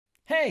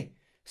Hey,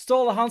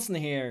 Ståle Hansen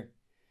here.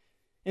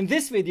 In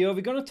this video, we're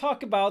going to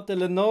talk about the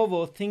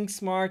Lenovo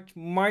ThinkSmart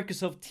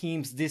Microsoft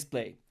Teams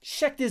Display.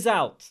 Check this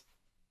out.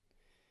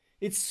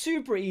 It's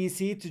super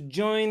easy to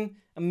join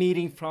a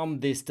meeting from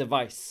this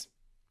device.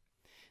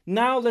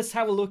 Now let's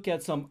have a look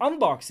at some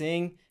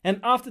unboxing, and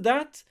after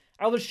that,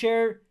 I will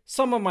share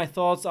some of my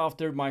thoughts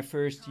after my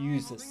first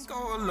uses.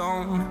 Go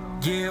alone.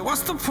 Yeah,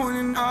 what's the point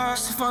in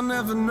us if I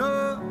never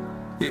know?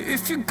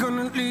 If you're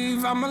gonna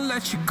leave, I'ma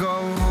let you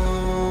go.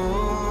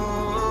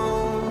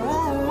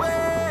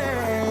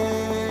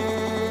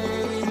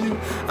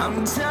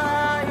 I'm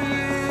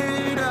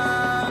tired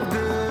of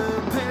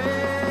the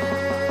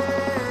pain.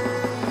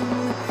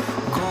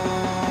 Go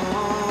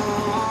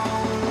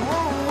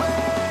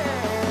away.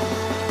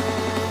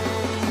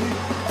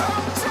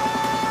 I'm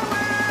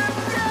tired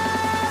of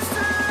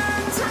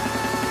yesterday.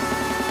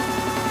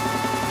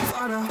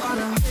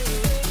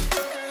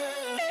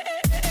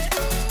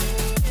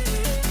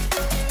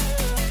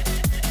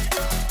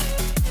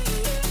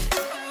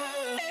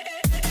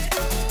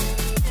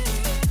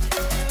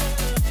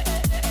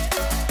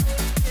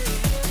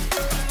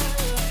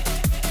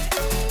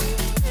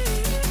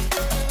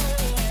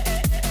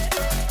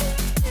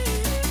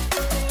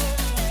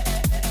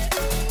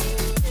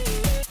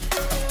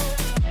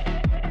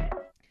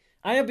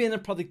 I have been a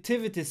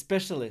productivity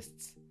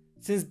specialist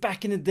since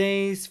back in the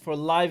days for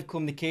live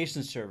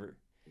communication server.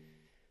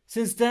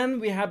 Since then,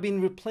 we have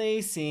been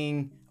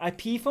replacing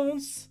IP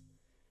phones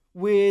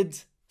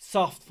with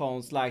soft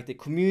phones like the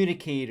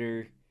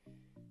Communicator,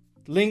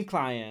 Link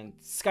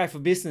client, Sky for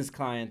Business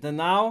client, and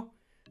now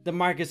the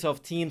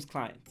Microsoft Teams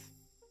client.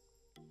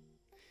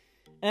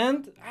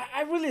 And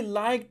I really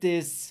like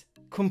this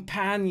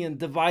companion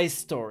device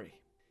story.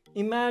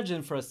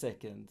 Imagine for a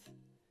second,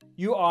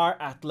 you are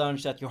at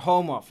lunch at your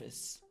home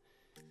office.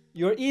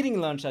 You're eating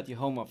lunch at your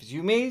home office.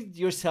 You made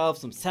yourself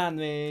some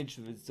sandwich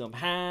with some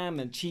ham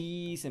and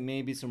cheese and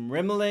maybe some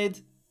remoulade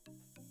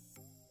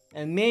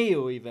and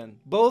mayo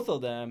even, both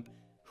of them.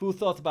 Who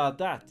thought about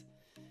that?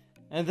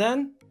 And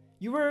then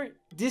you were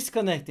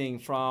disconnecting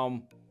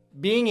from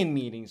being in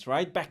meetings,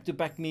 right?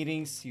 Back-to-back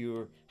meetings.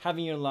 You're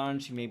having your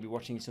lunch, you may be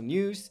watching some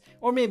news,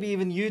 or maybe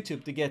even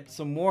YouTube to get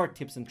some more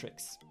tips and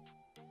tricks.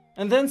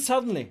 And then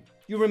suddenly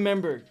you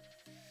remember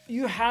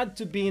you had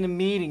to be in a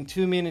meeting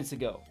 2 minutes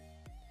ago.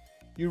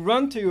 You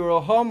run to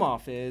your home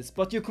office,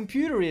 but your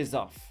computer is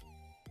off.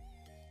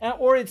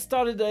 Or it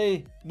started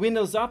a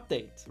Windows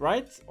update,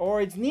 right? Or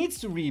it needs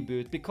to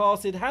reboot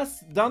because it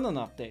has done an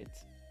update.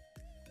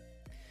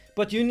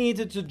 But you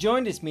needed to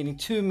join this meeting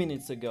 2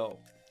 minutes ago.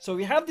 So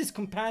we have this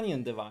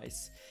companion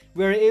device.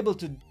 We're able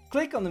to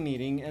click on the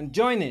meeting and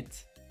join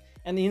it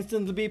and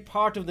instantly be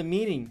part of the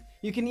meeting.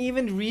 You can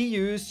even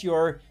reuse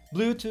your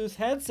Bluetooth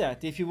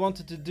headset if you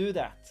wanted to do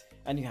that.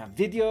 And you have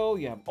video,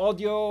 you have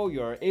audio,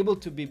 you're able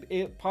to be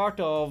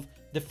part of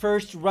the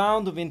first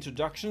round of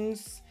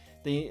introductions,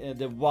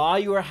 the why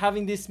you are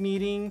having this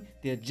meeting,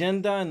 the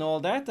agenda and all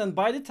that. And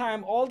by the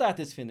time all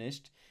that is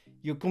finished,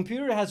 your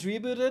computer has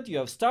rebooted, you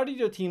have started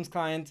your Teams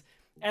client,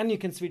 and you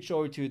can switch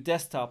over to your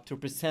desktop to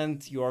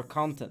present your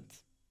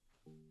content.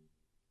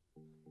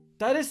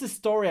 That is the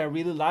story I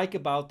really like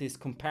about this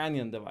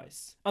companion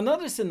device.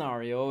 Another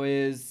scenario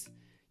is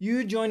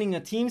you joining a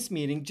Teams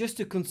meeting just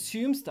to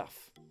consume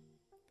stuff.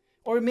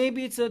 Or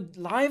maybe it's a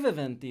live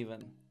event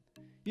even.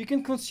 You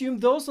can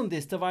consume those on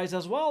this device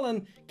as well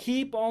and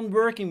keep on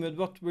working with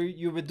what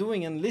you were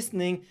doing and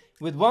listening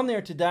with one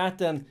ear to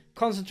that and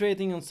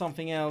concentrating on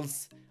something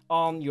else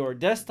on your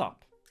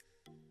desktop.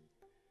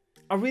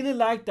 I really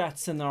like that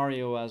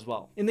scenario as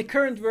well. In the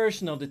current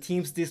version of the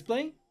Teams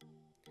display,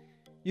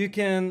 you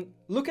can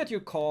look at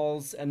your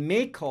calls and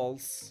make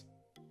calls,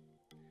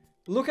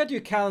 look at your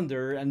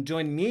calendar and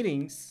join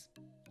meetings,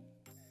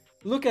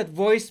 look at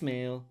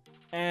voicemail,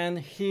 and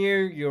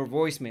hear your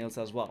voicemails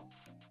as well.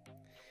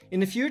 In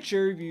the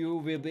future, you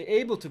will be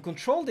able to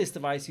control this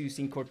device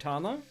using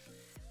Cortana,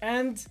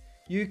 and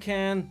you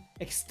can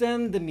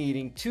extend the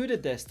meeting to the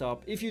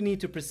desktop if you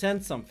need to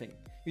present something.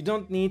 You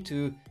don't need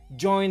to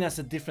join as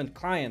a different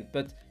client,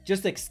 but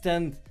just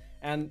extend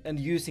and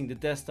using the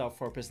desktop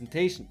for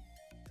presentation.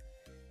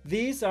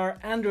 These are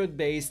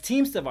Android-based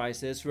Teams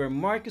devices where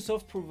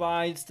Microsoft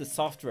provides the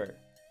software.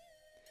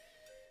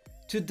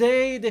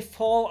 Today, they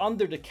fall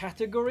under the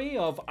category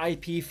of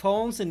IP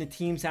phones in the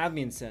Teams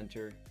Admin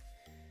Center.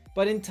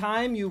 But in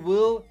time, you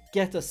will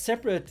get a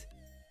separate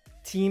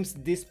Teams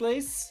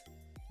displays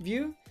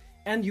view,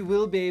 and you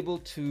will be able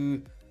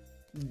to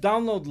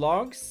download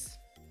logs,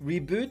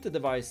 reboot the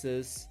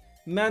devices,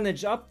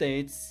 manage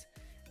updates,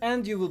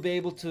 and you will be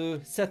able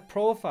to set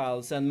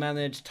profiles and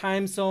manage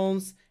time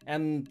zones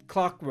and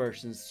clock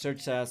versions,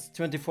 such as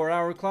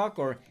 24-hour clock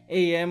or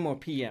AM or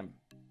PM.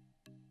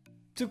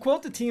 To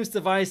quote the Teams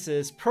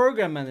devices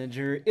program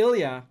manager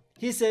Ilya,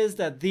 he says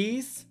that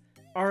these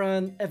are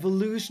an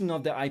evolution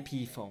of the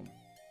IP phone.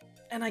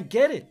 And I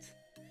get it.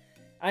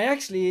 I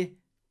actually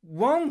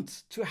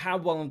want to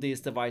have one of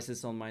these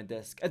devices on my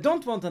desk. I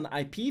don't want an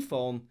IP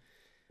phone,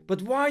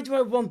 but why do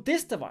I want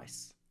this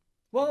device?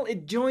 Well,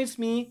 it joins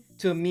me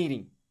to a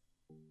meeting.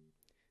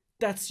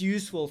 that's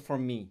useful for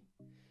me.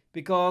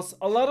 Because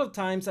a lot of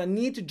times I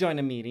need to join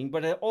a meeting,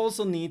 but I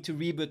also need to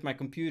reboot my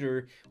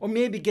computer or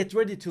maybe get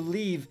ready to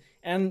leave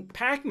and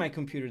pack my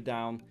computer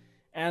down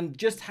and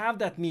just have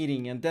that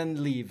meeting and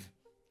then leave.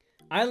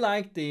 I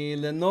like the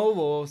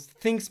Lenovo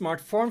ThinkSmart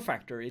form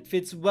factor. It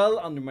fits well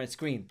under my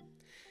screen.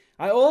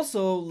 I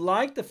also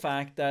like the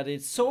fact that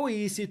it's so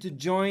easy to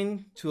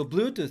join to a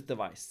Bluetooth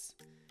device.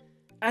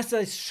 As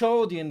I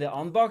showed you in the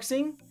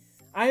unboxing,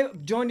 I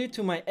joined it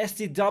to my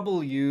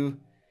SDW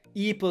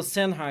EPO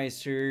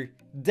Sennheiser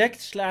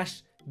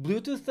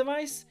DECT/Bluetooth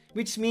device,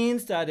 which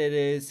means that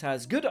it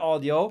has good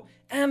audio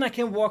and I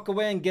can walk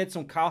away and get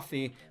some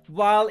coffee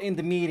while in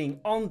the meeting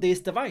on this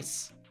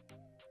device.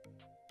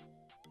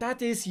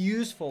 That is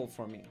useful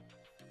for me.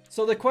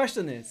 So the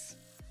question is,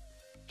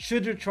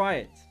 should you try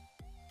it?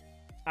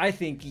 I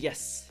think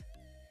yes.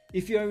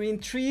 If you are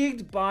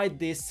intrigued by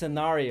this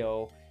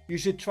scenario, you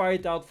should try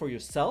it out for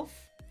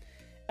yourself.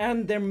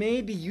 And there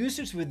may be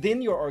users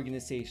within your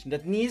organization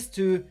that needs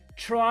to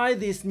try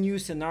this new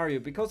scenario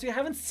because you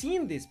haven't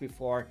seen this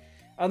before.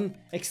 An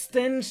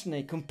extension,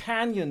 a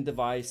companion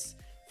device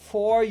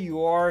for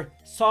your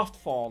soft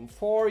phone,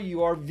 for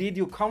your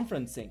video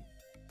conferencing.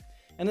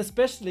 And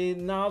especially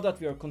now that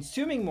we are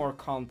consuming more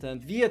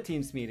content via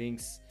Teams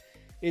meetings,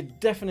 it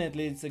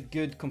definitely is a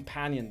good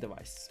companion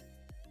device.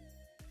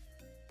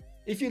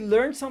 If you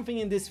learned something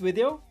in this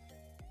video,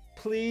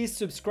 please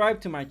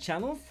subscribe to my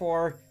channel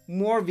for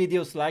more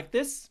videos like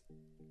this.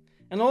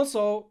 And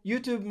also,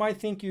 YouTube might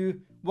think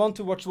you want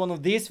to watch one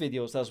of these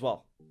videos as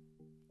well.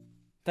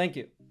 Thank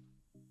you.